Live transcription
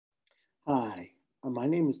My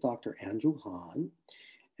name is Dr. Andrew Hahn,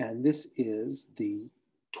 and this is the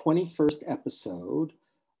 21st episode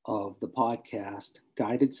of the podcast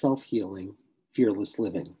Guided Self-Healing, Fearless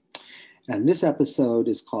Living. And this episode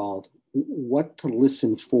is called What to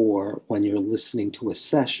Listen For When You're Listening to a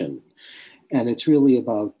Session. And it's really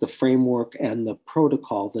about the framework and the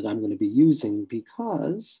protocol that I'm going to be using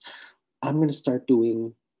because I'm going to start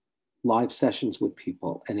doing live sessions with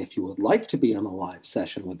people. And if you would like to be on a live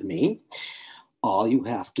session with me, all you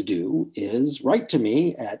have to do is write to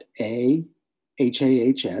me at Hahn,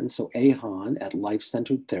 so Hahn at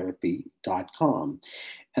lifecenteredtherapy.com.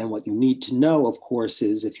 And what you need to know, of course,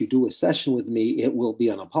 is if you do a session with me, it will be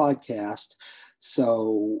on a podcast.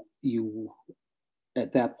 So you,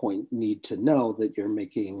 at that point, need to know that you're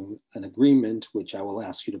making an agreement, which I will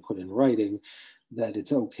ask you to put in writing, that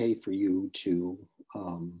it's okay for you to,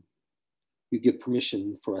 you give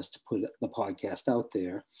permission for us to put the podcast out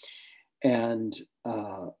there. And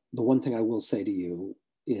the one thing I will say to you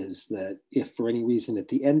is that if for any reason at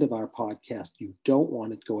the end of our podcast you don't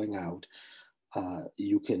want it going out,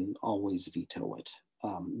 you can always veto it.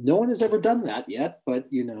 No one has ever done that yet,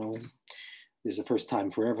 but you know, there's a first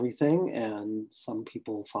time for everything, and some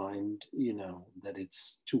people find, you know, that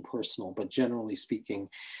it's too personal. But generally speaking,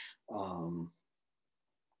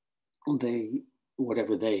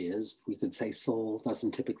 whatever they is, we could say soul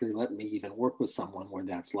doesn't typically let me even work with someone where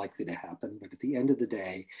that's likely to happen. But at the end of the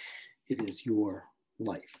day, it is your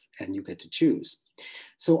life and you get to choose.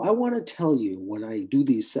 So I want to tell you when I do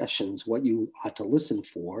these sessions what you ought to listen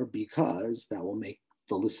for, because that will make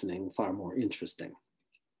the listening far more interesting.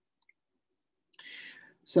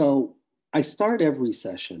 So I start every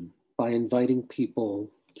session by inviting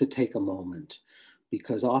people to take a moment,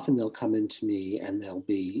 because often they'll come into me and they'll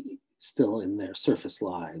be still in their surface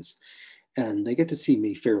lives. And they get to see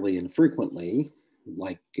me fairly infrequently.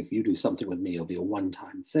 Like if you do something with me, it'll be a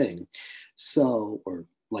one-time thing. So, or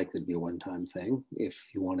likely to be a one-time thing. If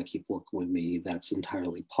you want to keep working with me, that's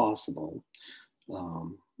entirely possible.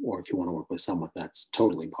 Or if you want to work with someone, that's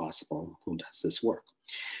totally possible who does this work.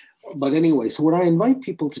 But anyway, so what I invite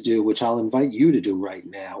people to do, which I'll invite you to do right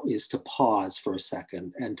now, is to pause for a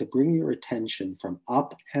second and to bring your attention from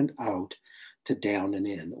up and out to down and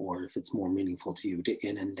in, or if it's more meaningful to you, to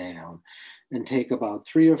in and down, and take about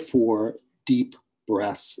 3 or 4 deep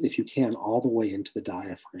breaths, if you can, all the way into the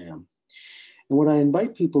diaphragm. And what I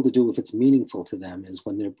invite people to do, if it's meaningful to them, is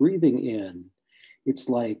when they're breathing in, it's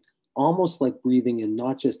like almost like breathing in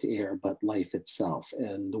not just air, but life itself.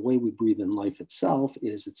 And the way we breathe in life itself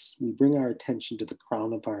is we bring our attention to the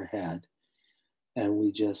crown of our head and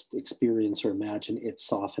we just experience or imagine it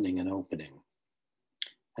softening and opening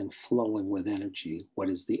and flowing with energy. What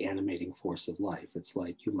is the animating force of life? It's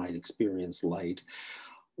like you might experience light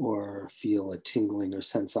or feel a tingling or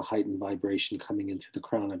sense a heightened vibration coming in through the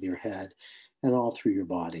crown of your head and all through your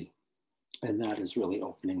body. And that is really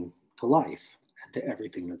opening to life and to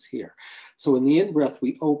everything that's here. So in the in-breath,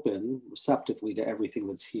 we open receptively to everything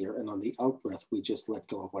that's here. And on the out-breath, we just let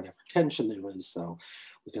go of whatever tension there is. So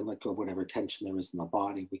we can let go of whatever tension there is in the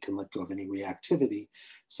body. We can let go of any reactivity.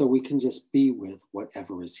 So we can just be with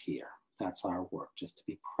whatever is here. That's our work, just to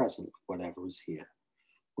be present with whatever is here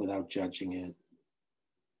without judging it.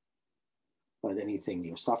 But anything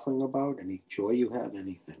you're suffering about, any joy you have,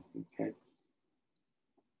 anything, okay?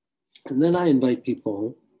 And then I invite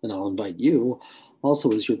people, and I'll invite you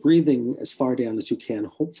also, as you're breathing as far down as you can,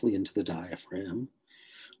 hopefully into the diaphragm,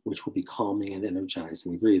 which will be calming and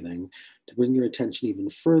energizing breathing, to bring your attention even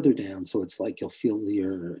further down. So it's like you'll feel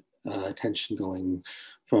your attention going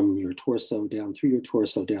from your torso, down through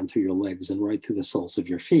your legs, and right through the soles of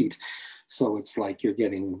your feet. So it's like you're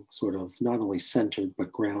getting sort of not only centered,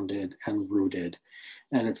 but grounded and rooted.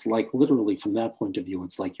 And it's like literally from that point of view,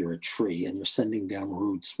 it's like you're a tree and you're sending down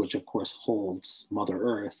roots, which of course holds Mother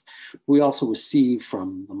Earth. We also receive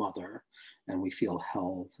from the Mother, and we feel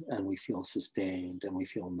held and we feel sustained and we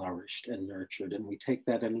feel nourished and nurtured. And we take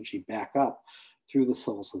that energy back up through the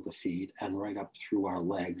soles of the feet and right up through our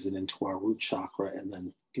legs and into our root chakra and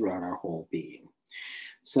then throughout our whole being.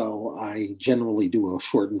 So I generally do a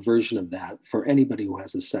shortened version of that for anybody who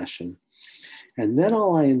has a session. And then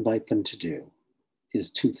all I invite them to do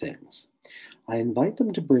is 2 things. I invite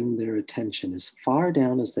them to bring their attention as far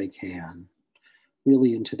down as they can,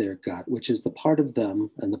 really into their gut, which is the part of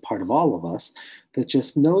them and the part of all of us that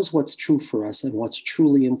just knows what's true for us and what's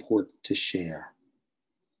truly important to share.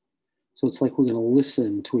 So it's like we're going to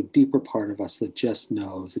listen to a deeper part of us that just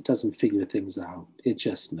knows. It doesn't figure things out. It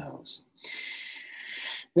just knows.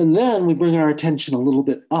 And then we bring our attention a little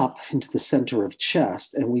bit up into the center of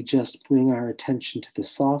chest, and we just bring our attention to the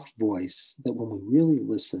soft voice that when we really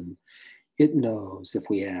listen, It knows if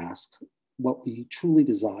we ask what we truly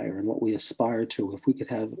desire and what we aspire to, if we could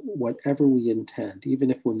have whatever we intend, even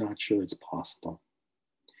if we're not sure it's possible.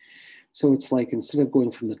 So it's like instead of going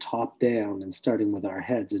from the top down and starting with our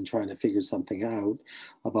heads and trying to figure something out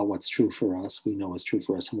about what's true for us, we know is true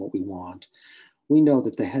for us and what we want, we know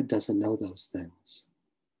that the head doesn't know those things.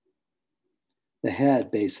 The head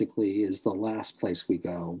basically is the last place we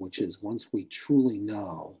go, which is once we truly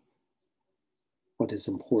know what is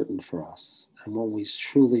important for us. And when we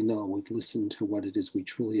truly know, we've listened to what it is we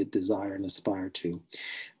truly desire and aspire to,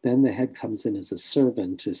 then the head comes in as a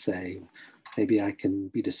servant to say, maybe I can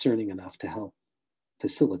be discerning enough to help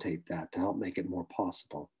facilitate that, to help make it more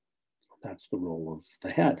possible. That's the role of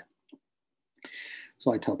the head.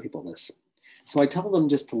 So I tell people this. So I tell them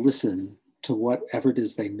just to listen to whatever it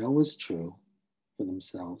is they know is true for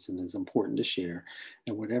themselves and is important to share,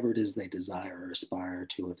 and whatever it is they desire or aspire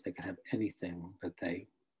to, if they could have anything that they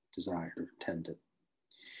desired or intended.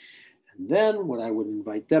 And then what I would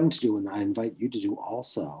invite them to do, and I invite you to do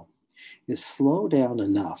also, is slow down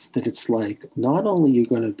enough that it's like not only you're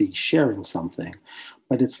going to be sharing something,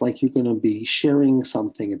 but it's like you're going to be sharing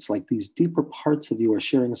something. It's like these deeper parts of you are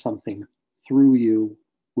sharing something through you,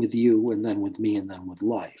 and then with me, and then with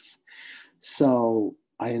life. So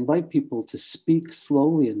I invite people to speak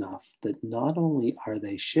slowly enough that not only are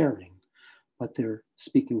they sharing, but they're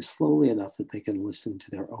speaking slowly enough that they can listen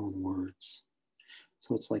to their own words.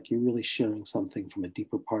 So it's like you're really sharing something from a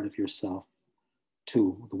deeper part of yourself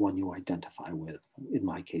to the one you identify with. In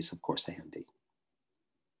my case, of course, Andy.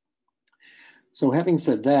 So having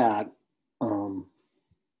said that,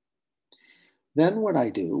 then what I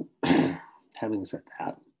do, having said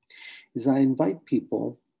that, is I invite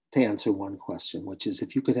people to answer one question, which is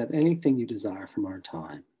if you could have anything you desire from our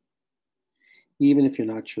time, even if you're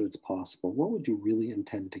not sure it's possible, what would you really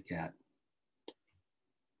intend to get?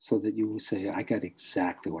 So that you will say, I got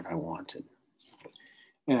exactly what I wanted.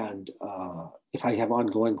 And if I have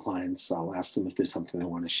ongoing clients, I'll ask them if there's something they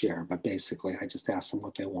want to share. But basically, I just ask them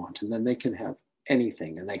what they want. And then they can have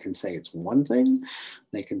anything. And they can say it's one thing.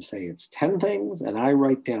 They can say it's 10 things. And I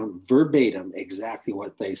write down verbatim exactly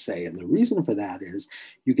what they say. And the reason for that is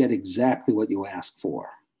you get exactly what you ask for.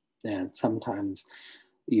 And sometimes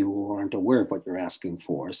you aren't aware of what you're asking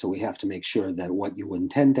for. So we have to make sure that what you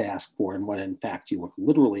intend to ask for and what in fact you are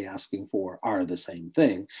literally asking for are the same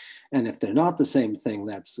thing. And if they're not the same thing,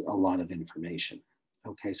 that's a lot of information.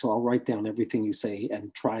 Okay, so I'll write down everything you say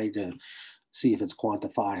and try to see if it's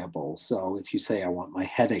quantifiable. So if you say, I want my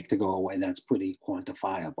headache to go away, that's pretty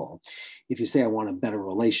quantifiable. If you say, I want a better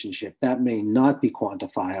relationship, that may not be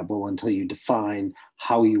quantifiable until you define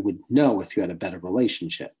how you would know if you had a better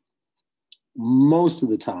relationship. Most of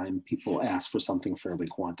the time, people ask for something fairly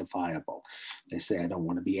quantifiable. They say, I don't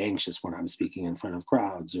want to be anxious when I'm speaking in front of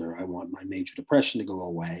crowds, or I want my major depression to go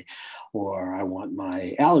away, or I want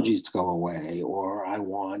my allergies to go away, or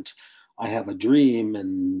I have a dream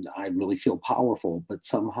and I really feel powerful, but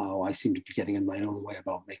somehow I seem to be getting in my own way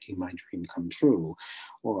about making my dream come true.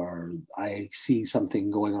 Or I see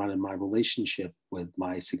something going on in my relationship with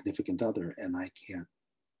my significant other and I can't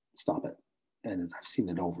stop it. And I've seen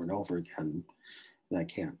it over and over again, and I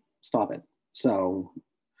can't stop it. So,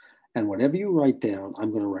 and whatever you write down,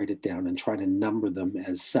 I'm going to write it down and try to number them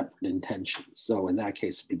as separate intentions. So in that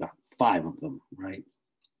case, it'd be about 5 of them, right?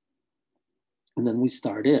 And then we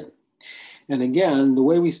start in. And again, the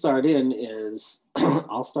way we start in is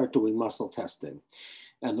I'll start doing muscle testing.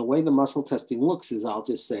 And the way the muscle testing looks is I'll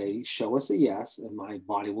just say, show us a yes, and my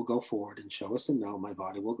body will go forward, and show us a no, my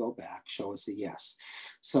body will go back, show us a yes.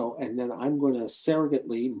 So, and then I'm going to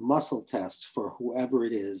surrogately muscle test for whoever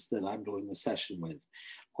it is that I'm doing the session with.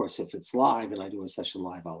 Of course, if it's live and I do a session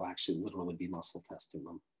live, I'll actually literally be muscle testing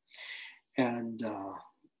them. And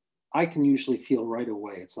I can usually feel right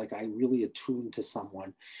away. It's like I really attune to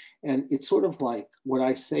someone. And it's sort of like what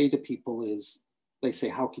I say to people is, they say,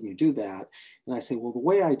 how can you do that? And I say, well, the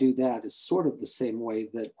way I do that is sort of the same way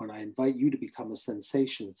that when I invite you to become a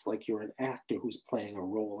sensation, it's like you're an actor who's playing a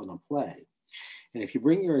role in a play. And if you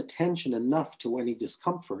bring your attention enough to any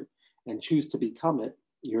discomfort and choose to become it,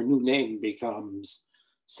 your new name becomes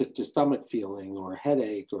sick to stomach feeling or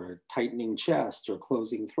headache or tightening chest or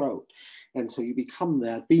closing throat. And so you become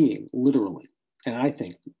that being, literally. And I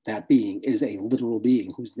think that being is a literal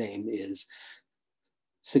being whose name is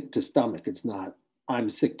sick to stomach. It's not, I'm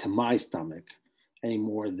sick to my stomach any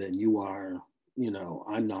more than you are,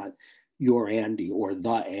 I'm not you're Andy or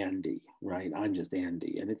the Andy, right? I'm just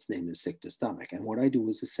Andy, and its name is sick to stomach. And what I do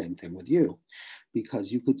is the same thing with you,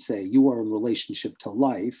 because you could say you are in relationship to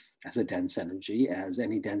life as a dense energy, as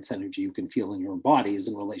any dense energy you can feel in your body is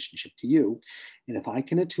in relationship to you. And if I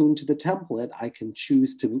can attune to the template, I can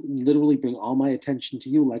choose to literally bring all my attention to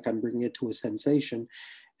you like I'm bringing it to a sensation.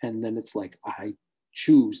 And then it's like I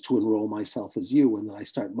choose to enroll myself as you, and then I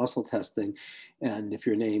start muscle testing. And if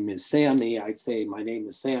your name is Sammy, I'd say my name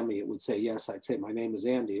is Sammy, it would say yes. I'd say my name is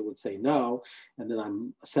Andy, it would say no. And then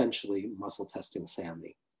I'm essentially muscle testing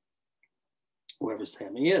Sammy, whoever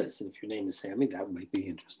Sammy is. And if your name is Sammy, that might be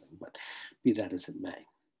interesting, but be that as it may.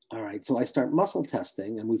 All right, so I start muscle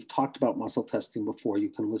testing, and we've talked about muscle testing before.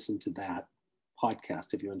 You can listen to that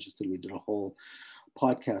podcast if you're interested. We did a whole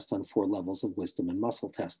podcast on 4 levels of wisdom and muscle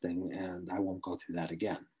testing, and I won't go through that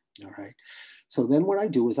again. All right. So then what I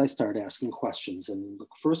do is I start asking questions. And the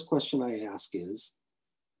first question I ask is,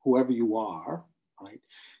 whoever you are, right,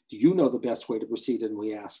 do you know the best way to proceed? And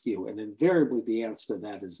we ask you. And invariably the answer to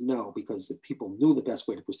that is no, because if people knew the best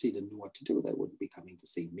way to proceed and knew what to do, they wouldn't be coming to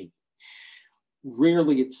see me.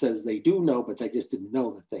 Rarely it says they do know, but they just didn't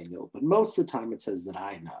know that they knew. But most of the time it says that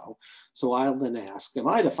I know. So I'll then ask, am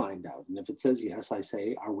I to find out? And if it says yes, I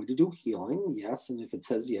say, are we to do healing? Yes. And if it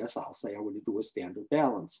says yes, I'll say, are we to do a standard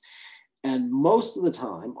balance? And most of the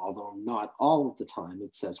time, although not all of the time,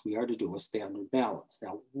 it says we are to do a standard balance.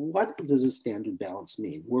 Now, what does a standard balance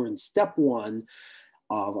mean? We're in step 1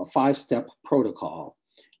 of a 5-step protocol.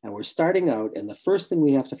 And we're starting out, and the first thing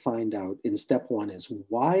we have to find out in step 1 is,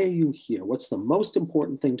 why are you here? What's the most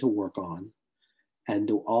important thing to work on? And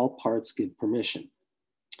do all parts give permission?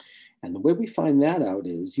 And the way we find that out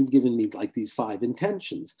is, you've given me like these 5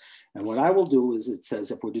 intentions. And what I will do is, it says,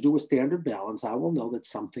 if we're to do a standard balance, I will know that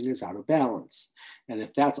something is out of balance. And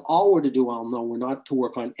if that's all we're to do, I'll know we're not to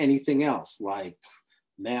work on anything else, like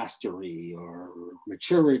mastery or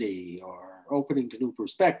maturity or opening to new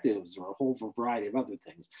perspectives or a whole variety of other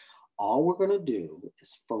things. All we're going to do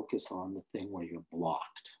is focus on the thing where you're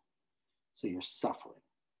blocked. So you're suffering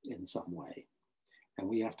in some way. And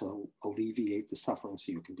we have to alleviate the suffering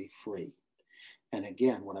so you can be free. And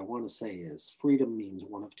again, what I want to say is, freedom means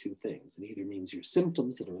one of 2 things. It either means your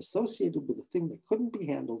symptoms that are associated with the thing that couldn't be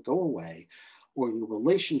handled go away, or your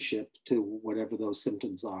relationship to whatever those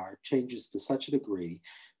symptoms are changes to such a degree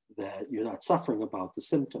that you're not suffering about the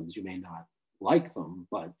symptoms. You may not like them,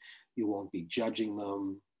 but you won't be judging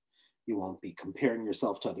them. You won't be comparing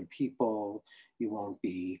yourself to other people. You won't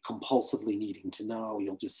be compulsively needing to know.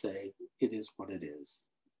 You'll just say, it is what it is.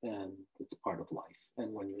 And it's part of life.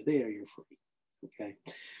 And when you're there, you're free. Okay.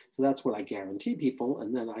 So that's what I guarantee people.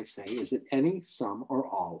 And then I say, is it any, some, or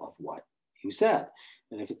all of what you said?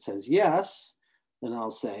 And if it says yes, then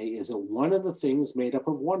I'll say, is it one of the things made up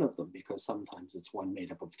of one of them? Because sometimes it's one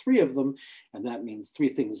made up of 3 of them. And that means 3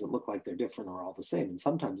 things that look like they're different are all the same. And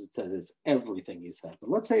sometimes it says it's everything you said.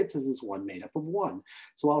 But let's say it says it's one made up of 1.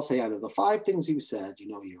 So I'll say, out of the 5 things you said, you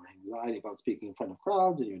know, your anxiety about speaking in front of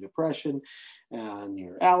crowds, and your depression, and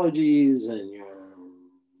your allergies, and your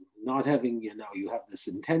not having, you know, you have this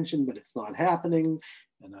intention, but it's not happening.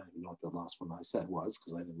 And I don't even know what the last one I said was,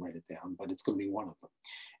 because I didn't write it down, but it's going to be one of them.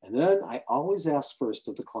 And then I always ask first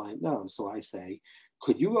if the client knows. So I say,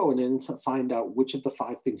 could you go in and find out which of the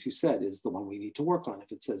 5 things you said is the one we need to work on?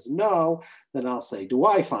 If it says no, then I'll say, do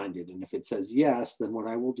I find it? And if it says yes, then what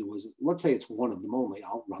I will do is, let's say it's one of them only,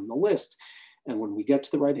 I'll run the list. And when we get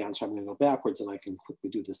to the right answer, I'm going to go backwards, and I can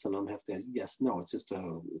quickly do this. Then I'm going to have to, yes, no, it's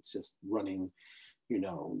just running, you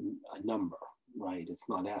know, a number, right? It's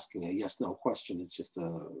not asking a yes, no question. It's just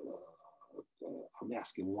I'm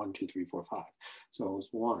asking 1, 2, 3, 4, 5. So it's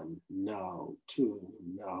 1, no, 2,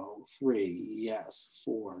 no, 3, yes,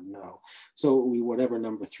 4, no. So whatever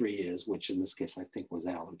number 3 is, which in this case I think was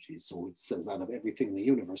allergies. So it says out of everything in the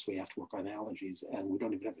universe, we have to work on allergies, and we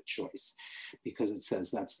don't even have a choice, because it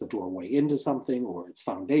says that's the doorway into something, or it's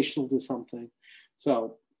foundational to something.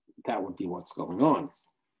 So that would be what's going on.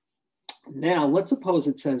 Now, let's suppose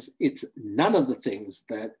it says it's none of the things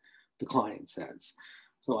that the client says.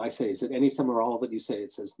 So I say, is it any, some, or all of it? You say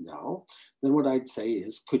it says no. Then what I'd say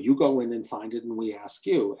is, could you go in and find it? And we ask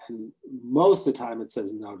you. And most of the time it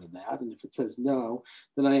says no to that. And if it says no,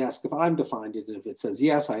 then I ask if I'm to find it. And if it says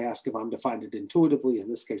yes, I ask if I'm to find it intuitively. In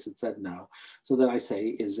this case, it said no. So then I say,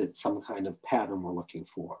 is it some kind of pattern we're looking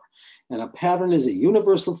for? And a pattern is a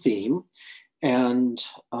universal theme. And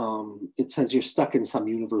it says you're stuck in some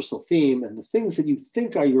universal theme, and the things that you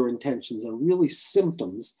think are your intentions are really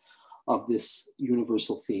symptoms of this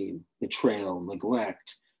universal theme: betrayal,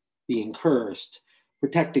 neglect, being cursed,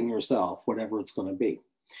 protecting yourself, whatever it's going to be.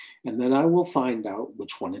 And then I will find out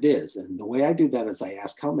which one it is. And the way I do that is I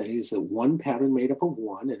ask how many. Is it one pattern made up of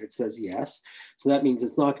one? And it says yes. So that means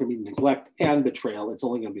it's not going to be neglect and betrayal. It's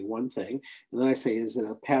only going to be one thing. And then I say, is it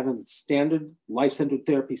a pattern that's standard, life-centered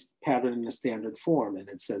therapy pattern in a standard form? And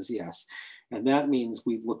it says yes. And that means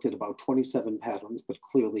we've looked at about 27 patterns, but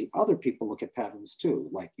clearly other people look at patterns too,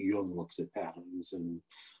 like Jung looks at patterns, and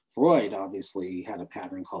Freud obviously had a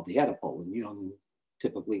pattern called the Oedipal, and Jung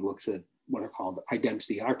typically looks at what are called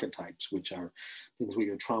identity archetypes, which are things where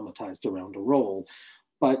you're traumatized around a role.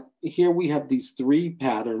 But here we have these three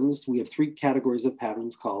patterns. We have three categories of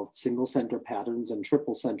patterns called single center patterns and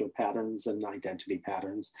triple center patterns and identity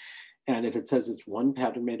patterns. And if it says it's one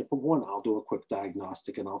pattern made up of one, I'll do a quick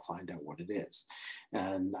diagnostic and I'll find out what it is.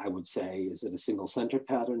 And I would say, is it a single center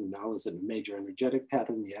pattern? No. Is it a major energetic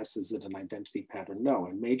pattern? Yes. Is it an identity pattern? No.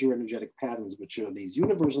 And major energetic patterns, which are these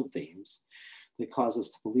universal themes that cause us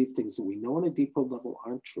to believe things that we know on a deeper level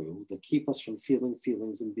aren't true, that keep us from feeling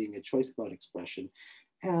feelings and being a choice about expression,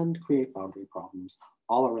 and create boundary problems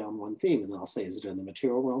all around one theme. And then I'll say, is it in the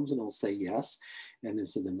material realms? And it'll say yes. And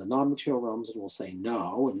is it in the non-material realms? And we'll say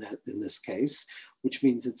no, and that in this case, which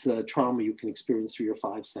means it's a trauma you can experience through your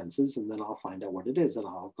five senses. And then I'll find out what it is. And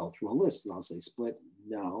I'll go through a list and I'll say split,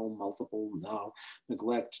 no, multiple, no,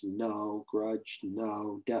 neglect, no, grudge,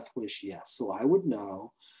 no, death wish, yes. So I would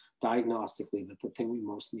know diagnostically that the thing we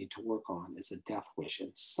most need to work on is a death wish.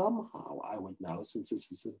 And somehow I would know, since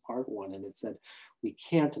this is in part one, and it said we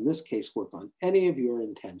can't in this case work on any of your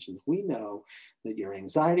intentions. We know that your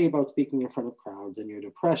anxiety about speaking in front of crowds and your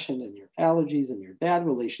depression and your allergies and your bad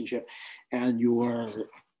relationship and your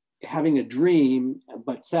having a dream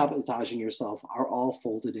but sabotaging yourself are all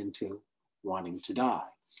folded into wanting to die.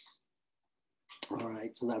 All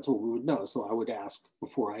right, so that's what we would know. So I would ask,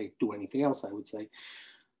 before I do anything else, I would say,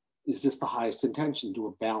 is this the highest intention? Do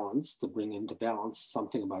a balance, to bring into balance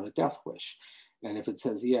something about a death wish. And if it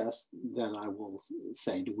says yes, then I will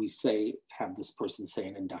say, do we say, have this person say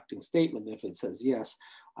an inducting statement? If it says yes,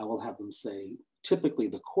 I will have them say, typically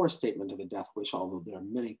the core statement of a death wish, although there are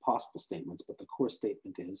many possible statements, but the core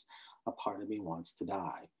statement is, a part of me wants to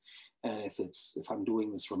die. And if I'm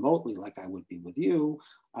doing this remotely, like I would be with you,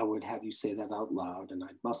 I would have you say that out loud and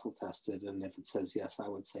I'd muscle test it. And if it says yes, I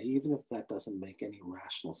would say, even if that doesn't make any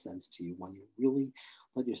rational sense to you, when you really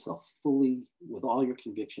let yourself fully, with all your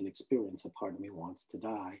conviction, experience a part of me wants to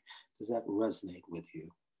die, does that resonate with you?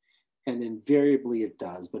 And invariably it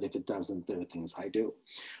does, but if it doesn't, there are things I do.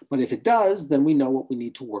 But if it does, then we know what we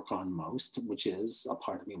need to work on most, which is a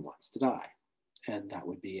part of me wants to die. And that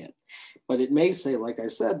would be it. But it may say, like I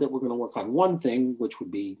said, that we're going to work on one thing, which would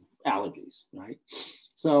be allergies, right?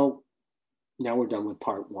 So now we're done with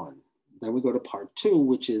part one. Then we go to part two,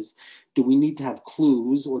 which is, do we need to have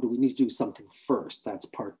clues or do we need to do something first? That's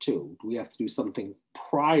part two. Do we have to do something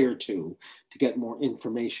prior to get more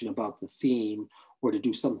information about the theme, or to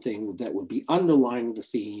do something that would be underlying the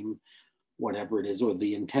theme, whatever it is, or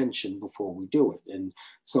the intention before we do it? And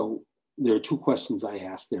so there are two questions I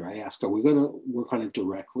ask there. I ask, are we going to work on it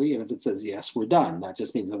directly? And if it says yes, we're done. That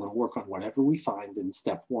just means I'm going to work on whatever we find in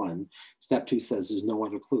step one. Step two says there's no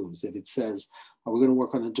other clues. If it says, are we going to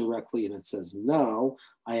work on it directly? And it says no,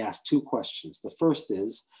 I ask two questions. The first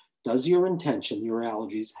is, does your intention, your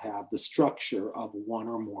allergies, have the structure of one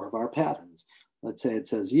or more of our patterns? Let's say it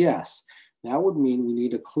says yes. That would mean we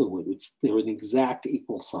need a clue. They're an exact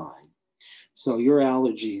equal sign. So your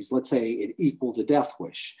allergies, let's say it equaled a death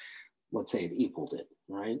wish. Let's say it equaled it,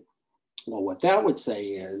 right? Well, what that would say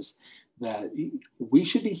is that we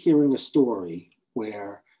should be hearing a story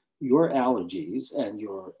where your allergies and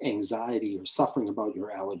your anxiety or suffering about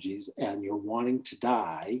your allergies and your wanting to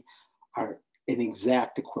die are an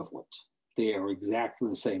exact equivalent. They are exactly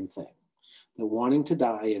the same thing. The wanting to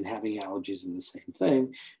die and having allergies are the same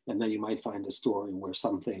thing. And then you might find a story where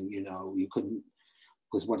something, you couldn't,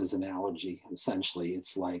 because what is an allergy? Essentially,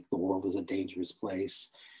 it's like the world is a dangerous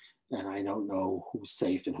place and I don't know who's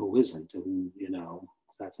safe and who isn't. And,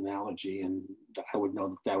 that's an allergy. And I would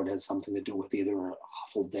know that would have something to do with either an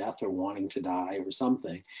awful death or wanting to die or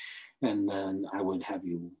something. And then I would have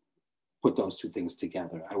you put those two things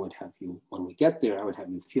together. I would have you, when we get there, I would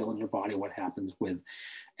have you feel in your body what happens with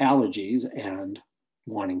allergies and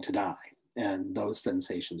wanting to die. And those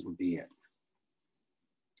sensations would be it.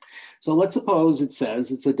 So let's suppose it says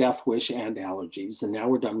it's a death wish and allergies. And now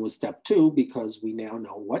we're done with step two because we now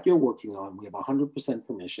know what you're working on. We have 100%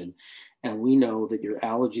 permission. And we know that your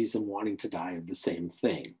allergies and wanting to die are the same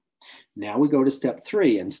thing. Now we go to step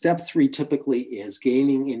three, and step three typically is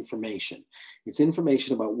gaining information. It's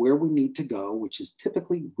information about where we need to go, which is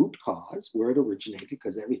typically root cause, where it originated,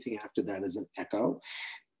 because everything after that is an echo,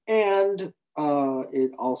 and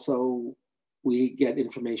it also, we get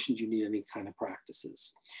information, do you need any kind of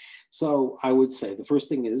practices? So I would say the first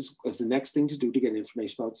thing is the next thing to do to get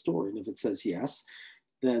information about story. And if it says yes,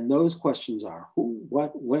 then those questions are who,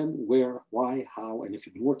 what, when, where, why, how, and if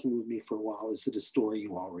you've been working with me for a while, is it a story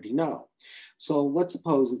you already know? So let's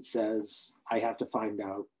suppose it says I have to find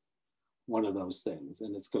out one of those things,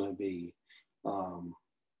 and it's going to be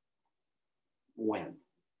when.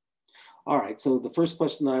 All right, so the first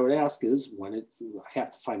question I would ask is I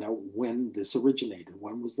have to find out when this originated.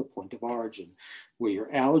 When was the point of origin? Where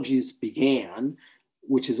your allergies began,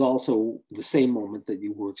 which is also the same moment that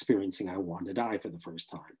you were experiencing I want to die for the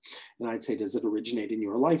first time. And I'd say, does it originate in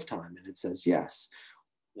your lifetime? And it says yes.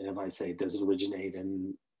 And if I say, does it originate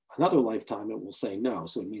in another lifetime, it will say no.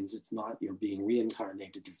 So it means it's not you're being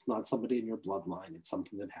reincarnated. It's not somebody in your bloodline. It's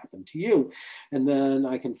something that happened to you. And then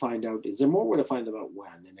I can find out, is there more way to find about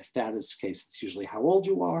when? And if that is the case, it's usually how old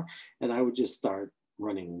you are. And I would just start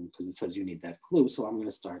running because it says you need that clue. So I'm going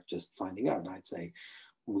to start just finding out. And I'd say,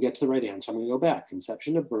 when we get to the right answer, I'm going to go back.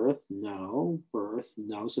 Conception to birth, no. Birth,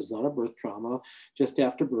 no. So it's not a birth trauma. Just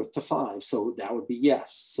after birth to 5. So that would be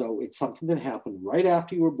yes. So it's something that happened right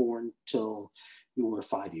after you were born till you were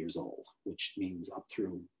 5 years old, which means up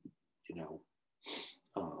through, your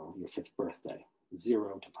 5th birthday,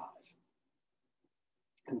 0 to 5.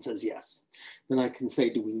 And says yes. Then I can say,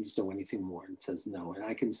 do we need to know anything more? And it says no. And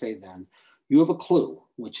I can say then, you have a clue,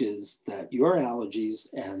 which is that your allergies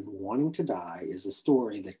and wanting to die is a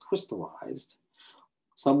story that crystallized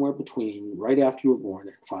somewhere between right after you were born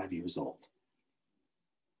and 5 years old.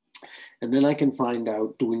 And then I can find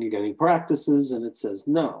out, do we need any practices? And it says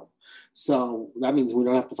no. So that means we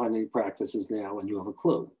don't have to find any practices now and you have a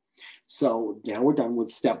clue. So now we're done with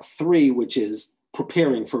step 3, which is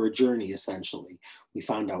preparing for a journey, essentially. We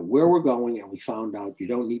found out where we're going and we found out you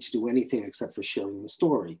don't need to do anything except for sharing the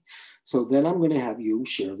story. So then I'm going to have you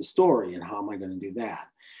share the story. And how am I going to do that?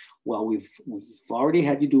 Well, we've already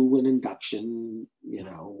had you do an induction,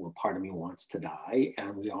 where part of me wants to die,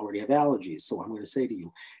 and we already have allergies. So I'm going to say to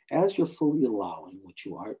you, as you're fully allowing, which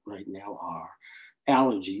you are right now are,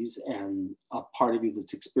 allergies and a part of you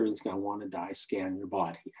that's experiencing I want to die, scan your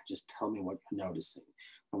body and just tell me what you're noticing.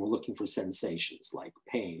 And we're looking for sensations like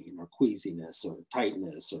pain or queasiness or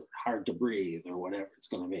tightness or hard to breathe or whatever it's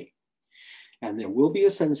going to be. And there will be a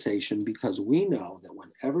sensation because we know that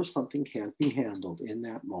whenever something can't be handled in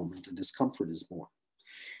that moment, a discomfort is born.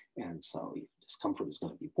 And so discomfort is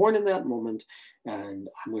going to be born in that moment, and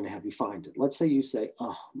I'm going to have you find it. Let's say you say,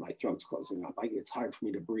 oh, my throat's closing up. It's hard for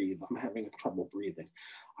me to breathe. I'm having trouble breathing.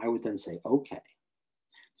 I would then say, okay.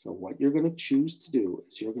 So what you're going to choose to do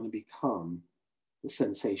is you're going to become the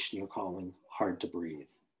sensation you're calling hard to breathe.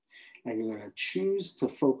 And you're going to choose to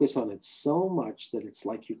focus on it so much that it's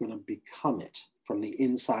like you're going to become it from the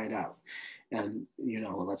inside out. And,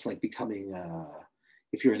 that's like becoming,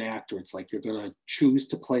 if you're an actor, it's like you're going to choose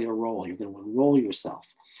to play a role. You're going to enroll yourself.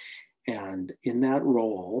 And in that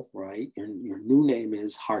role, right, your new name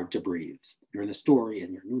is Hard to Breathe. You're in a story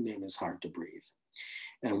and your new name is Hard to Breathe.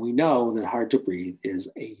 And we know that Hard to Breathe is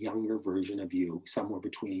a younger version of you, somewhere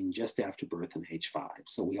between just after birth and age 5.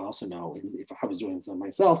 So we also know, if I was doing this on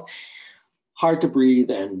myself, Hard to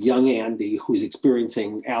Breathe and young Andy, who's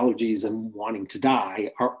experiencing allergies and wanting to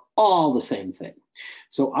die, are all the same thing.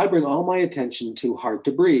 So I bring all my attention to Hard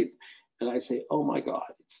to Breathe. And I say, oh my God,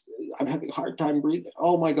 I'm having a hard time breathing.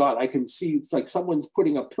 Oh my God, I can see it's like someone's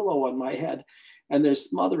putting a pillow on my head and they're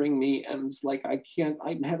smothering me. And it's like,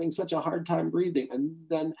 I'm having such a hard time breathing. And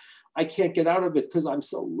then I can't get out of it because I'm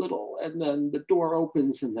so little. And then the door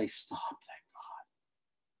opens and they stop,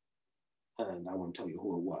 thank God. And I won't tell you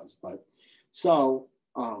who it was, but so,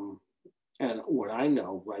 and what I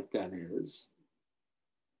know right then is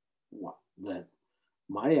that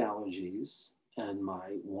my allergies and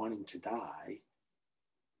my wanting to die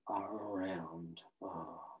are around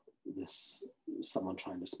someone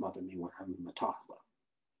trying to smother me when I'm in the toddler.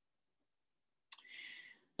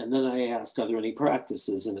 And then I ask, are there any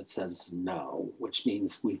practices? And it says no, which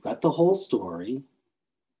means we've got the whole story,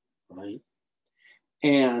 right?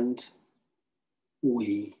 And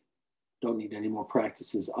we don't need any more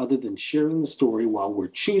practices other than sharing the story while we're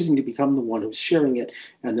choosing to become the one who's sharing it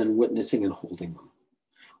and then witnessing and holding them,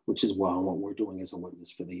 which is what we're doing as a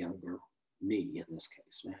witness for the younger me in this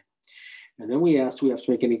case, right? And then we asked, do we have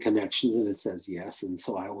to make any connections? And it says yes. And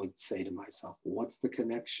so I would say to myself, what's the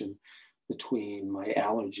connection between my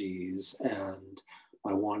allergies and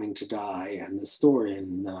my wanting to die and the story?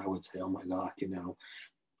 And then I would say, oh my God,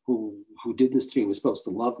 who did this to me was supposed to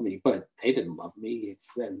love me, but they didn't love me.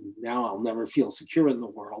 And now I'll never feel secure in the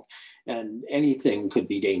world. And anything could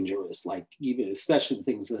be dangerous, like even especially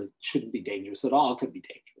things that shouldn't be dangerous at all could be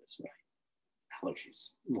dangerous, right? Allergies,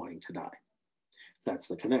 wanting to die. That's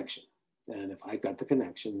the connection. And if I got the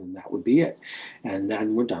connection, then that would be it. And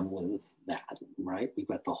then we're done with that, right? We've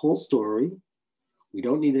got the whole story. We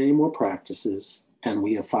don't need any more practices. And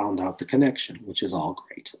we have found out the connection, which is all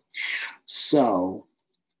great. So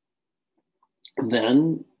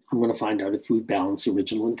then I'm going to find out if we balance the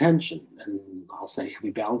original intention. And I'll say, have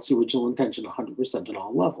we balanced the original intention 100% at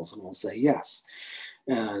all levels? And we'll say yes.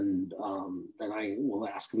 And then I will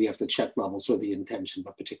ask if we have to check levels for the intention,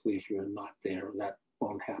 but particularly if you're not there, that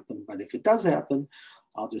won't happen. But if it does happen,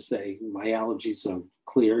 I'll just say my allergies are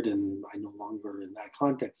cleared and I no longer in that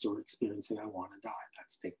context or experiencing I want to die.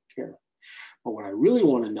 That's taken care of. But what I really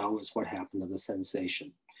want to know is what happened to the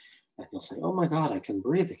sensation. And you'll say, oh my God, I can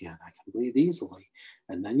breathe again. I can breathe easily.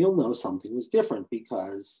 And then you'll know something was different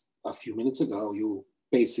because a few minutes ago, you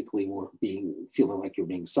basically were feeling like you're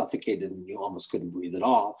being suffocated and you almost couldn't breathe at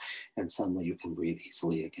all. And suddenly you can breathe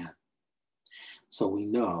easily again. So we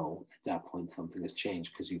know at that point something has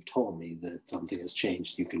changed because you've told me that something has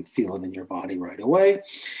changed. You can feel it in your body right away.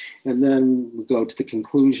 And then we go to the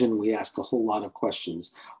conclusion. We ask a whole lot of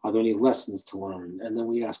questions. Are there any lessons to learn? And then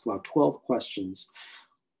we ask about 12 questions.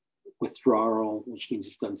 Withdrawal, which means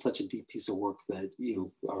you've done such a deep piece of work that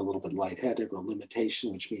you are a little bit lightheaded, or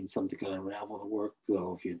limitation, which means something can unravel the work.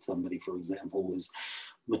 So if you had somebody, for example, who was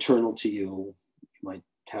maternal to you, you might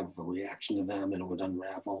have a reaction to them and it would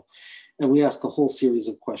unravel. And we ask a whole series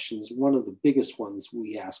of questions. One of the biggest ones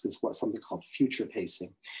we ask is something called future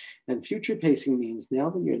pacing. And future pacing means now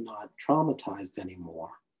that you're not traumatized anymore,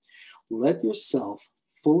 let yourself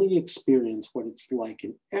fully experience what it's like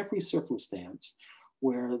in every circumstance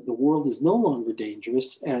where the world is no longer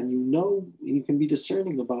dangerous and you can be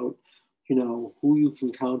discerning about who you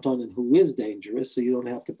can count on and who is dangerous, so you don't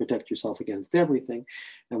have to protect yourself against everything.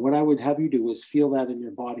 And what I would have you do is feel that in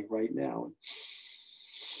your body right now. And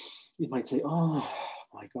you might say, oh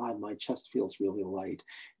my God, my chest feels really light.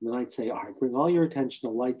 And then I'd say, all right, bring all your attention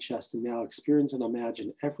to light chest and now experience and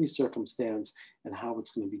imagine every circumstance and how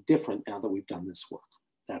it's going to be different now that we've done this work.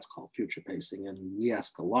 That's called future pacing. And we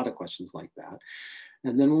ask a lot of questions like that.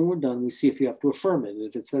 And then when we're done, we see if you have to affirm it. And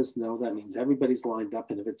if it says no, that means everybody's lined up.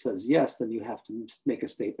 And if it says yes, then you have to make a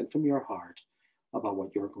statement from your heart about what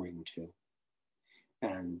you're agreeing to.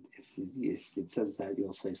 And if it says that,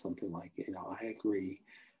 you'll say something like, I agree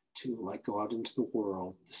to go out into the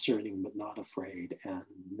world, discerning but not afraid, and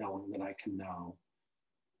knowing that I can know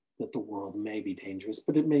that the world may be dangerous,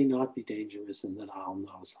 but it may not be dangerous, and that I'll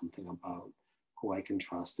know something about who I can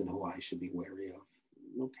trust and who I should be wary of.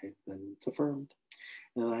 Okay, then it's affirmed.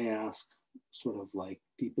 And I ask sort of like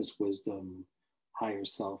deepest wisdom, higher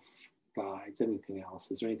self guides, anything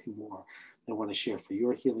else. Is there anything more I want to share for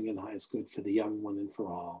your healing and highest good for the young one and for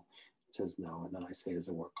all? It says no. And then I say, is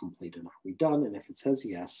the work complete and are we done? And if it says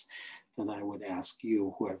yes, then I would ask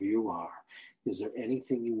you, whoever you are, is there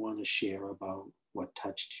anything you want to share about what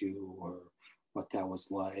touched you or what that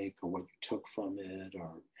was like or what you took from it or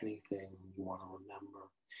anything you want to remember?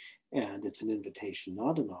 And it's an invitation,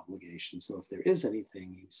 not an obligation. So if there is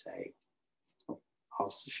anything, you say, oh, I'll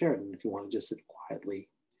share it. And if you want to just sit quietly,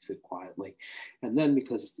 sit quietly. And then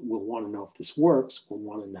because we'll want to know if this works, we'll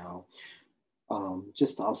want to know,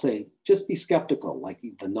 I'll say, just be skeptical, like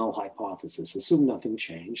the null hypothesis, assume nothing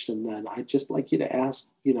changed. And then I'd just like you to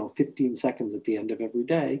ask, 15 seconds at the end of every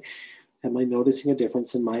day, am I noticing a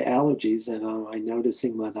difference in my allergies? And am I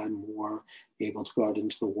noticing that I'm more able to go out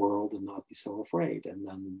into the world and not be so afraid? And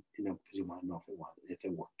then, because you want to know if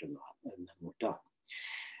it worked or not, and then we're done.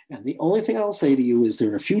 And the only thing I'll say to you is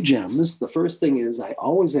there are a few gems. The first thing is I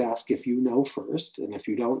always ask if you know first, and if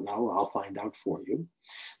you don't know, I'll find out for you.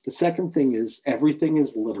 The second thing is everything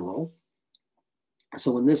is literal.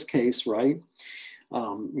 So in this case, right,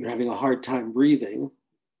 you're having a hard time breathing,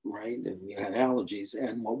 right? And you had allergies.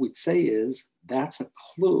 And what we'd say is that's a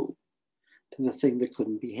clue to the thing that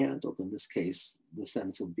couldn't be handled. In this case, the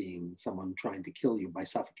sense of being someone trying to kill you by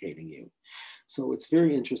suffocating you. So it's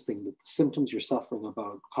very interesting that the symptoms you're suffering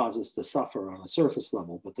about cause us to suffer on a surface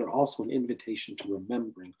level, but they're also an invitation to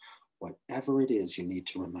remembering whatever it is you need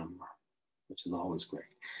to remember, which is always great.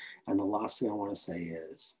 And the last thing I want to say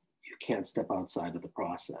is you can't step outside of the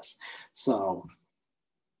process. So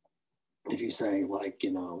if you say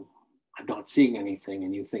I'm not seeing anything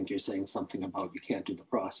and you think you're saying something about you can't do the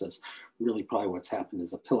process, really probably what's happened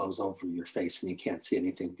is a pillow's over your face and you can't see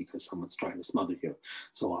anything because someone's trying to smother you.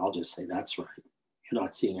 So I'll just say, that's right. You're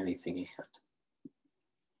not seeing anything yet.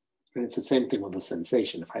 And it's the same thing with the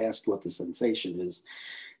sensation. If I ask you what the sensation is,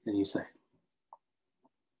 and you say,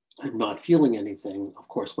 I'm not feeling anything, of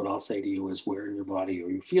course, what I'll say to you is, where in your body are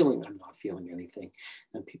you feeling I'm not feeling anything?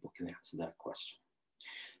 And people can answer that question.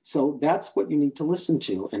 So that's what you need to listen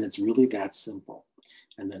to. And it's really that simple.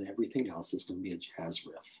 And then everything else is going to be a jazz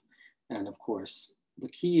riff. And of course, the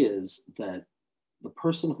key is that the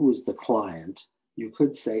person who is the client, you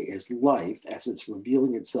could say, is life as it's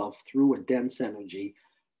revealing itself through a dense energy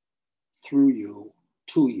through you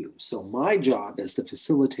to you. So my job as the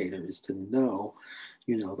facilitator is to know,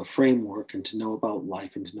 the framework and to know about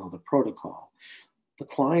life and to know the protocol. The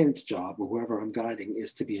client's job, or whoever I'm guiding,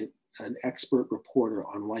 is to be an expert reporter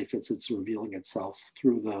on life as it's revealing itself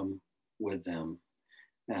through them, with them,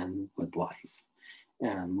 and with life.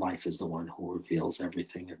 And life is the one who reveals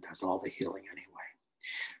everything and does all the healing anyway.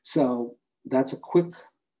 So that's a quick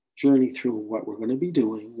journey through what we're going to be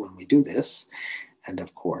doing when we do this. And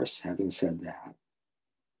of course, having said that,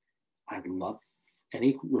 I'd love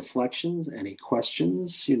any reflections, any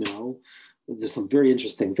questions. There's some very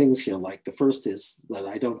interesting things here. Like the first is that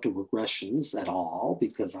I don't do regressions at all,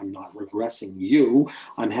 because I'm not regressing you.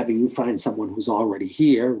 I'm having you find someone who's already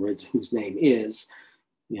here, whose name is,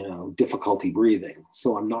 difficulty breathing.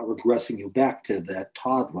 So I'm not regressing you back to that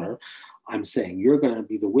toddler. I'm saying you're going to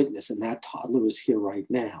be the witness, and that toddler is here right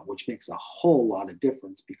now, which makes a whole lot of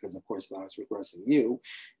difference, because of course, if I was regressing you,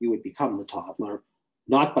 you would become the toddler,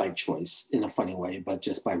 not by choice in a funny way, but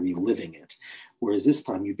just by reliving it. Whereas this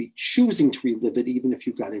time you'd be choosing to relive it, even if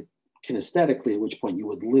you got it kinesthetically, at which point you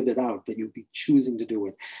would live it out, but you'd be choosing to do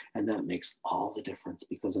it. And that makes all the difference,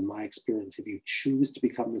 because in my experience, if you choose to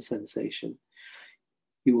become the sensation,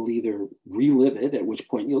 you will either relive it, at which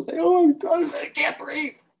point you'll say, oh, I can't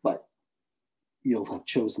breathe. But you'll have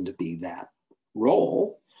chosen to be that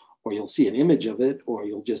role, or you'll see an image of it, or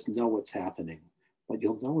you'll just know what's happening. But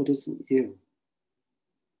you'll know it isn't you.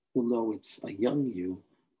 You'll know it's a young you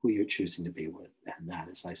who you're choosing to be with. And that,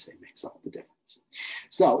 as I say, makes all the difference.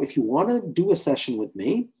 So if you want to do a session with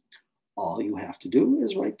me, all you have to do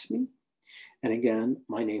is write to me. And again,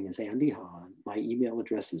 my name is Andy Hahn. My email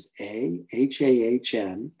address is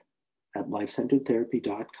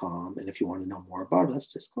ahahn@lifecenteredtherapy.com. And if you want to know more about us,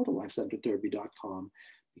 just go to lifecenteredtherapy.com,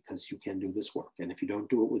 because you can do this work. And if you don't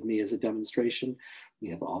do it with me as a demonstration, we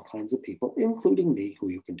have all kinds of people, including me,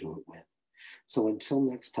 who you can do it with. So until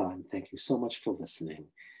next time, thank you so much for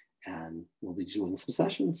listening. And we'll be doing some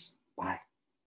sessions. Bye.